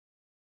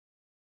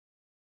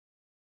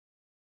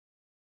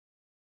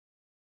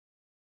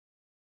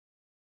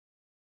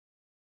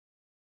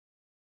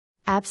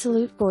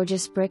Absolute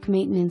gorgeous brick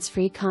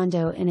maintenance-free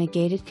condo in a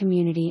gated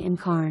community in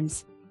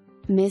Carnes.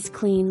 Ms.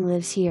 Clean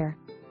lives here.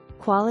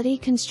 Quality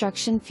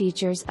construction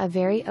features a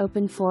very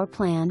open floor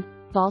plan,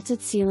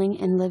 vaulted ceiling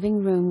and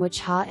living room which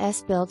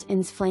has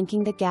built-ins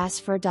flanking the gas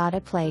for data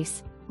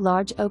place.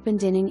 Large open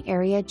dining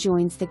area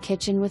joins the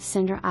kitchen with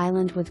center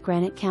island with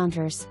granite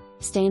counters,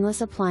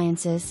 stainless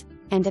appliances,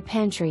 and a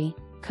pantry.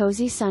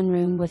 Cozy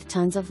sunroom with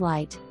tons of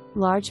light.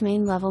 Large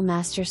main level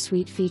master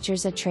suite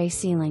features a tray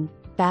ceiling,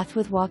 bath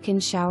with walk-in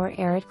shower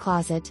arid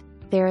closet.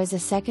 There is a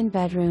second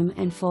bedroom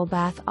and full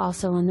bath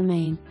also on the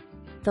main.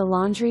 The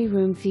laundry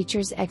room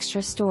features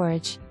extra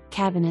storage,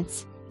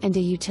 cabinets, and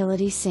a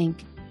utility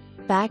sink.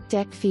 Back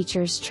deck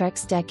features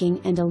Trex decking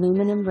and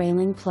aluminum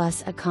railing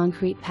plus a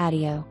concrete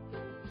patio.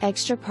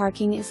 Extra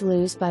parking is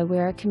loose by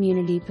where a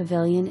community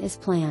pavilion is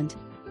planned.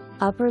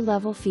 Upper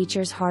level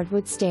features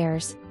hardwood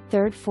stairs,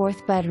 3rd,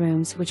 4th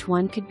bedrooms which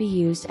one could be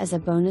used as a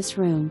bonus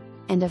room,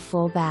 and a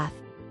full bath.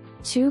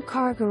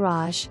 2-car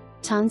garage,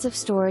 tons of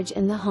storage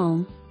in the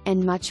home,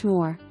 and much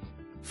more.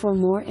 For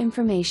more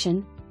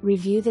information,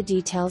 review the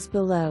details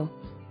below.